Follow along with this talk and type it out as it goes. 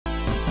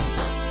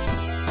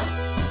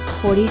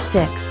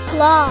46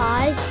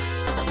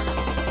 plus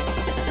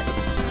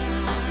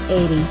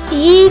 80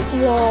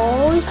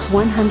 equals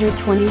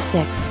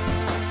 126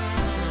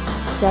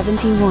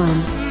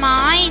 71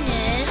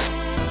 minus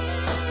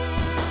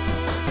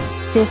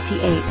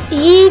 58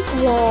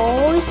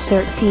 equals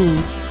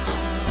 13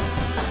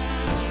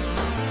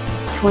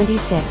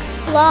 26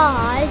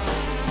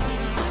 plus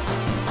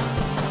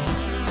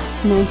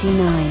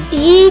 99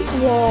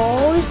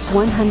 equals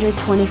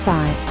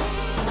 125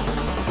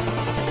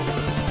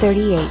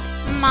 38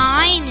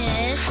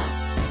 minus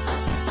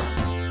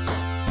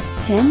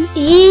 10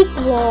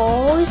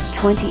 equals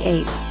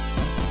 28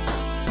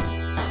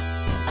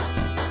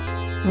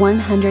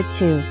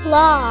 102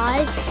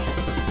 plus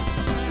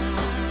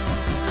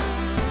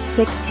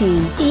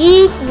 16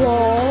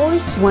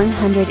 equals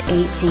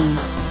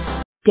 118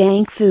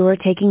 Dang fu are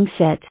taking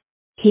sit.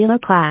 Hilo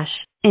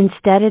clash.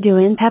 Instead of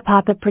doing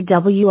pepapa per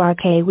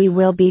WRK we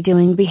will be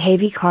doing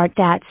behavior cart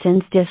dat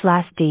since this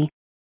last d.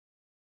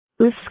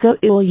 Ufsko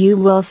ul you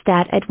will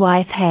stat at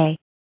wife hey.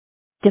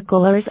 The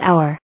color is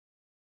our.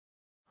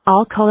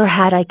 All color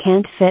hat I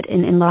can't fit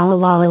in la la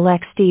la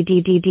lex d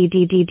d d d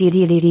d d d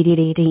d d d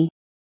d d.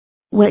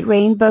 What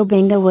rainbow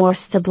being the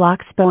worst the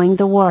blocks bowing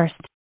the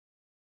worst.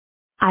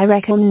 I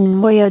reckon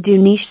moyo do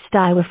niche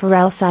style with or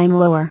else I'm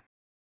lower.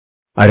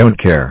 I don't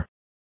care.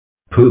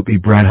 Poopy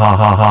brat ha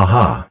ha ha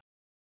ha.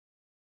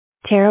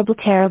 Terrible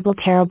terrible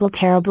terrible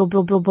terrible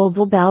bull bull bull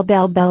bull bell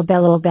bell bell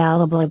bell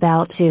bell bell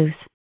bell tooth.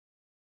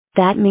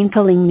 That mean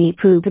calling me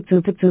poopy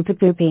poopy poopy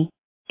poopy.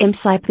 Im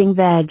siping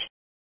veg.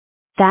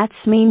 That's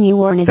mean you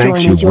orna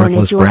Thanks you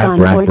worthless brat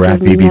brat brat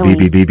b b b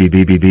b b b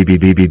b b b b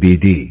b b b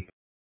d.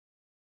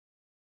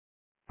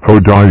 Ho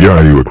da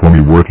ya you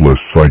me worthless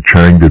I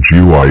changed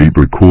you I eat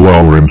but cool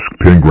our imsk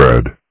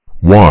pingred.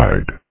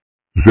 Wide.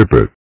 Zip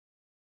it.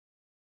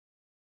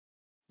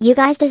 You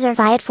guys deserve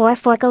it for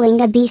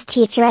Kalinga beast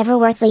teacher ever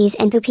worthless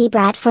and poopy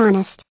brat for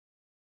honest.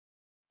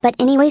 But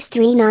anyways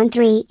 3 non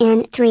 3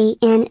 in 3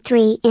 in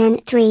 3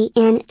 in 3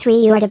 in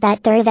 3 you are the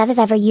bet third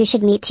ever you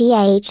should meet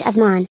th of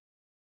mon.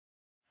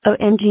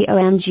 OMG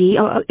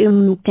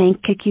OMG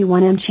thank kick you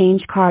 1M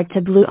change card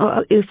to blue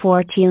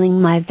for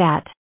tealing my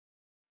vat.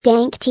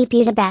 Dank TP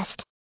you the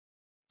best.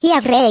 He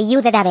have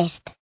you the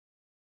best.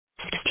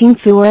 16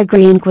 for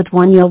agreeing with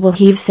 1 yo will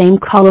heave same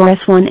color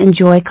as 1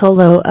 enjoy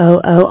colo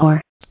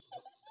or.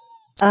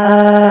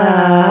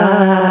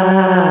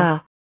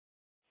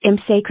 Im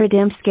sacred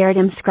im scared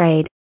im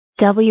scrade.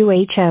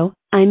 WHO,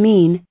 I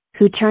mean,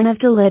 who turn of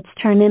the lips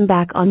turn him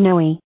back on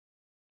Noe.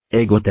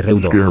 Ego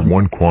terreudo. Scare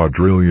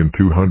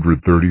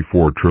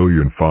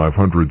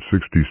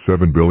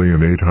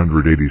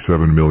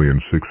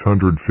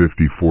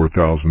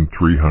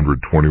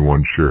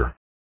 1,234,567,887,654,321 share.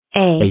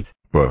 A.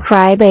 But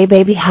Cry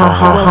baby ha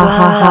ha ha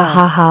ha ha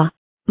ha ha.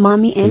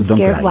 Mommy and Don't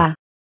scared cry. wa.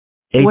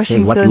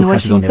 Washington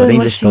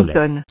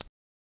Washington.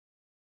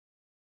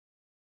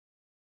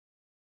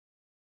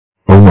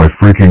 oh my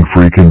freaking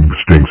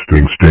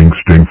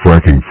sting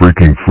fracking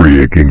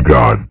freaking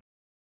god.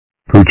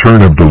 Who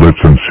turn of the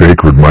lips and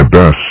sacred my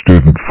best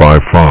student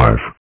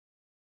 5-5.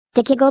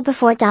 The giggle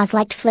before Daz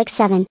liked flick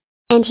 7,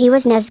 and he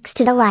was next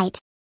to the light.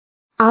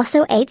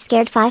 Also 8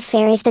 scared 5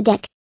 fairies the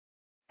dick.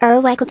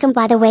 Welcome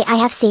by the way I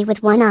have C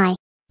with 1 eye.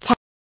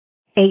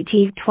 8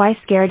 Eve twice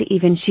scared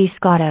even she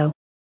scotto.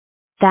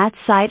 That's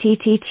side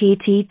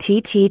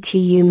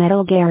TTTTTTTU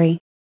metal Gary.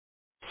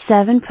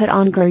 7 put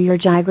on your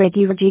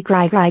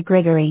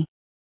Grigory.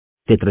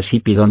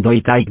 Tetrasipidon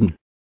doi titan.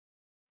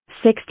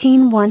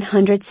 16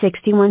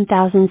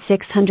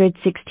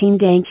 161,616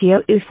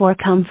 Dankyo U4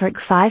 Comfort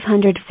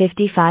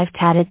 555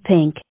 Tatted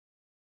Pink.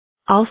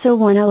 Also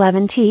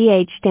 111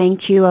 TH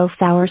Dankyo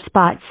Flower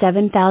Spot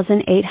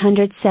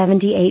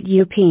 7,878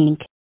 U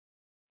Pink.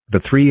 The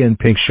 3 in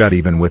pink shut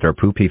even with our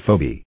poopy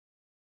phobie.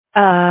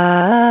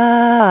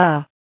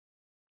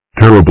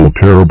 Terrible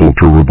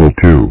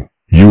too.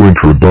 You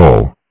intro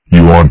ball.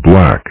 You on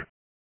black.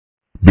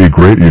 Be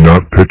great you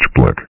not pitch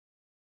blick.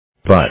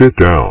 But Sit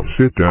down.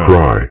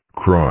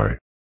 Cry.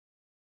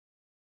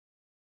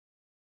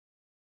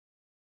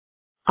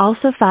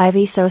 Also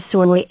 5 so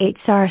sorely 8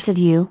 stars of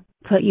you,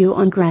 put you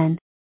on Gren.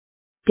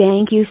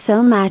 Thank you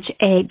so much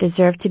 8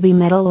 deserve to be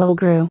metal lil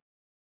grew.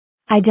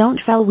 I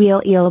don't fell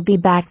wheel you'll be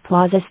back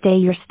plaza stay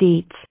your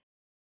steets.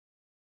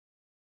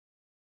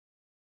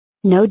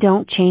 No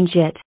don't change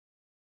it.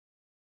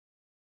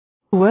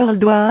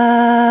 World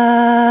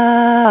War.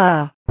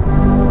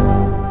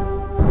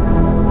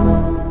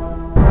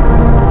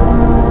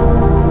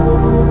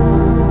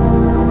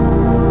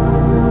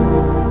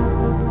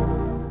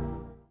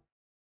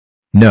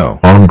 no.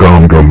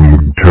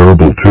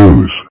 Terrible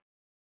twos.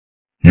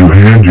 You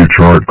hand your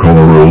chart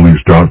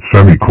coloralis dot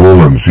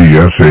semicolon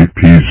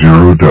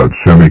zs8p0 dot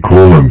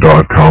semicolon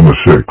dot comma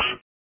 6.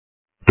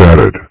 That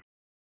it.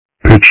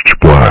 Pitched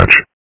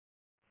splash.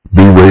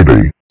 Be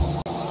ready.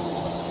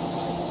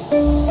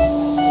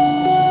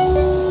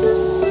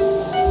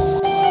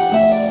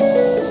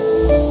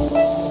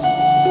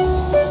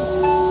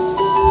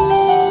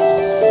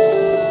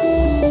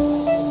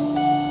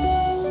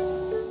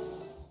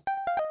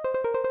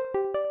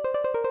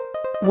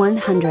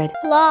 100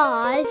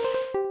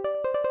 plus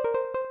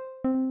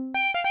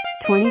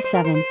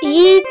 27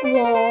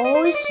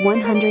 equals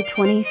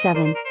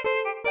 127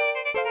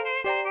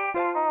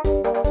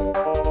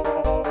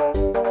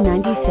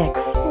 96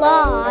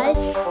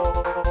 plus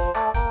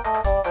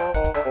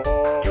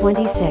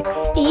 26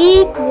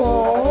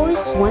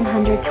 equals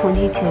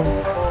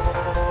 122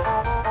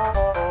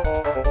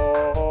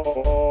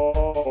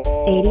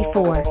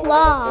 84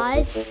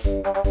 plus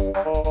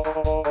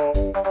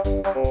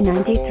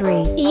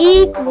 93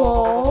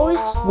 equals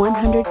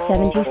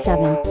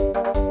 177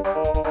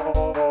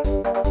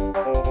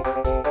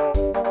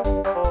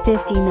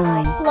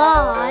 59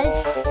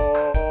 plus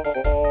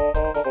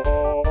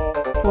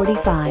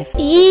 45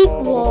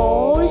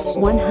 equals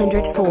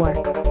 104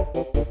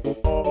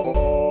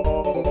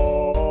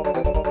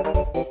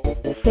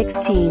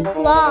 16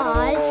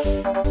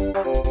 plus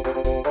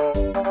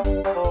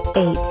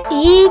 8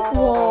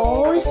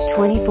 equals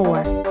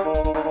 24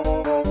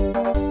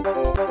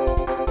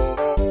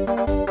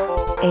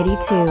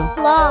 82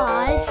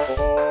 plus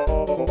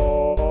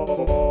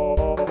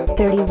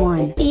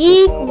 31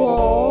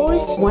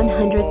 equals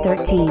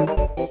 113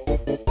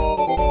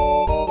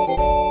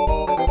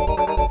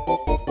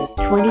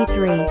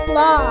 23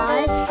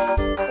 plus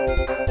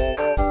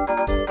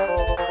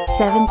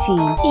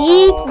 17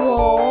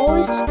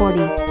 equals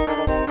 40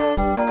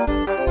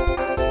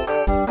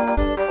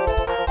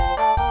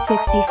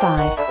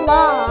 65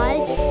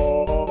 plus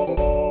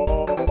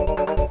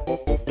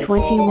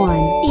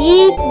 21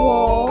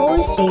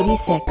 equals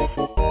 86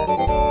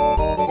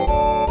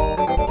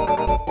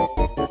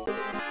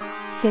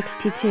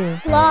 62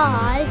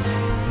 plus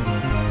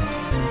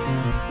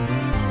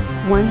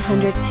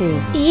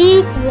 102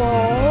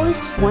 equals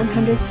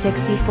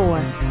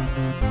 164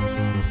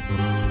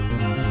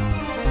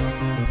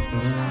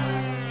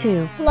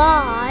 2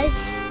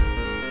 plus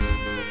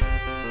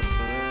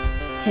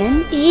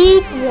 10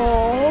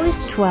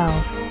 equals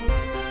 12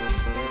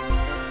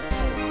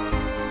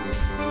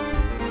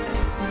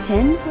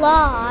 10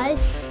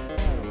 plus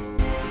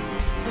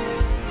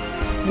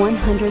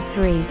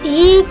 103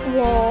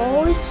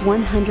 equals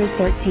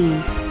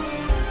 113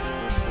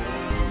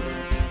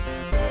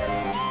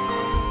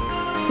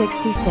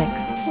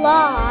 66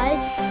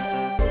 plus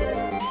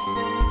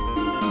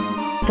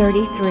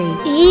 33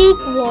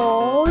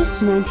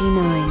 equals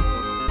 99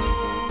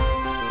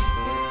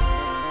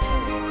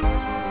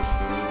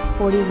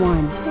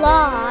 41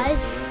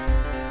 plus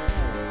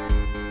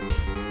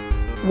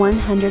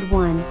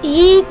 101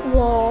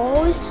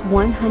 equals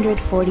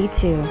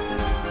 142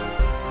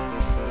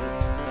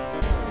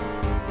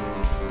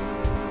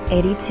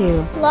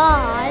 82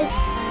 plus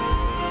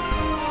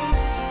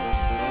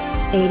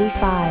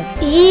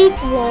 85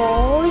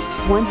 equals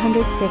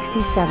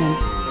 167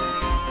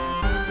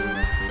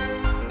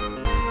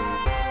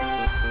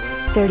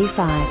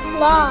 35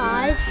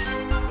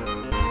 plus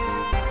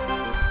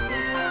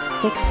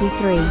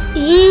 63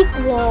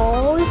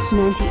 equals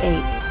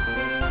 98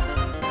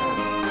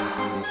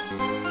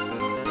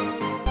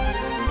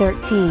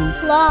 13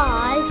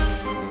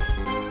 plus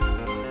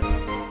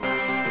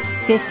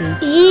 50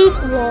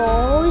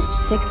 equals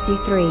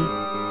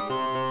 63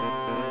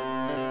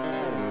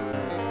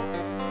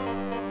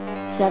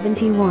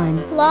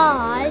 71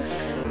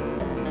 plus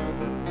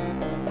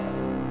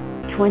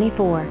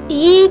 24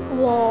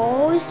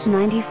 equals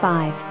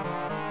 95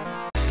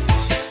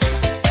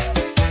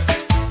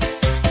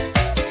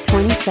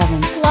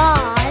 27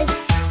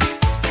 plus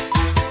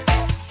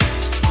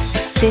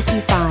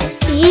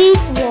 55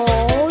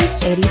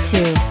 equals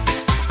 82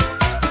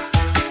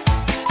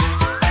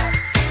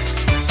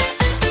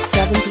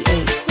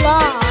 78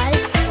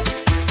 plus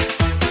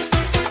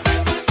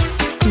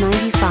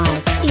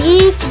 95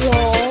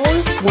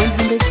 equals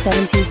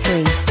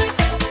 173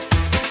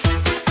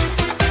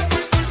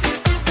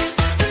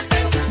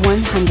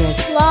 100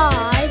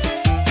 plus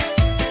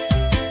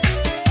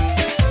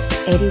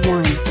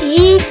 81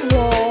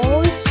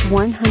 equals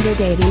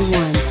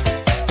 181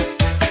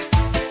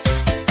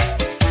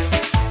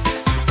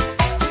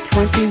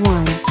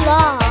 21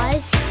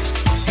 plus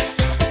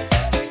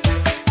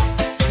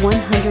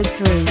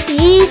 103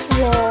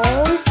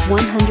 equals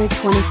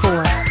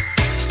 124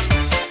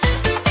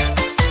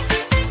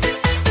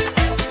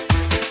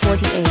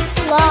 48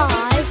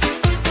 plus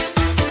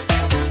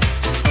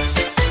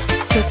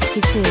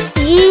 62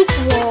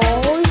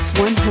 equals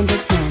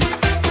 110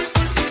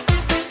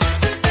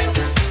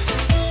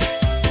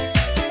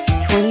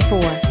 24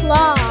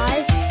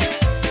 plus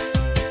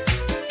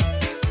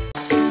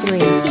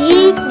 3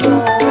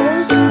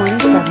 equals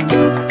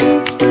 27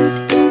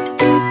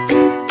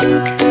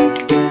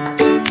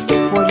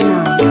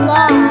 49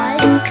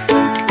 plus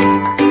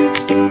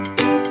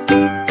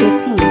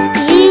 15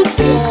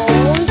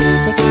 equals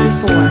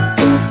 64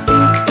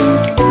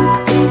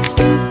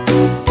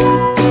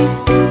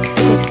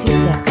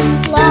 66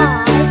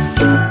 plus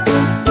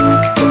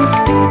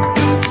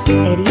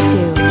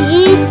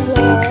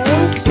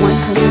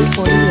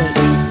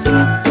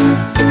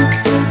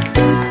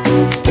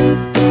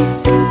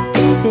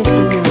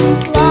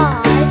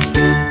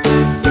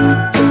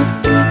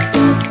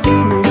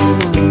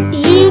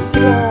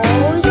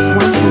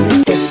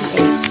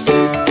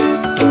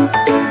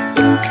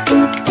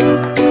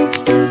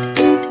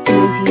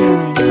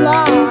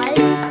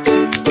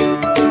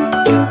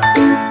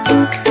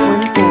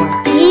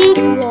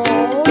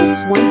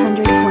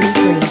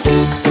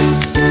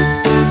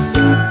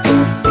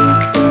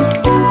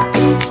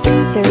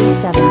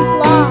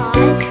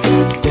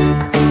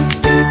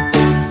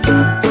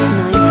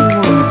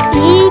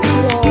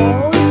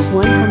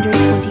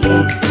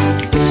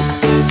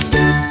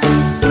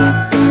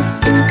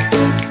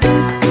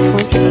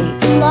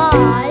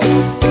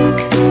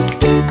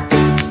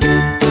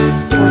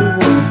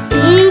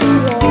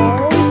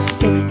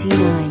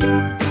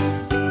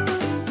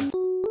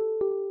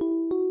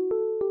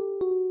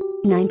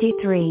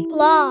 93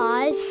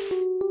 plus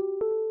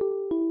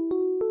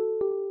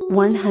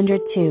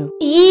 102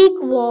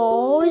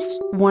 equals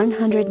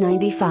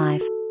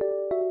 195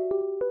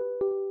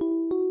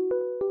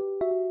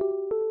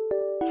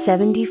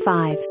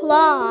 75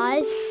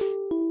 plus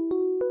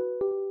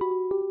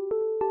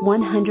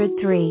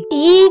 103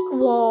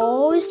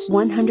 equals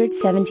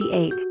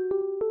 178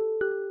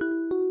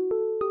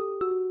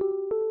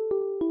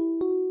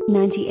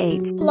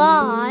 98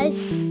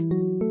 plus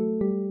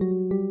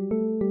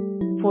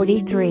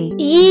 43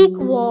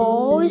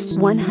 equals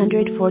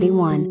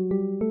 141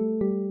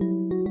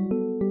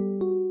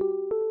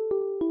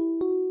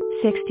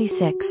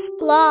 66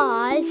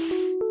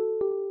 plus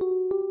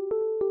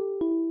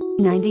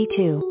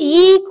 92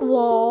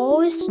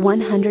 equals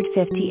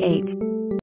 158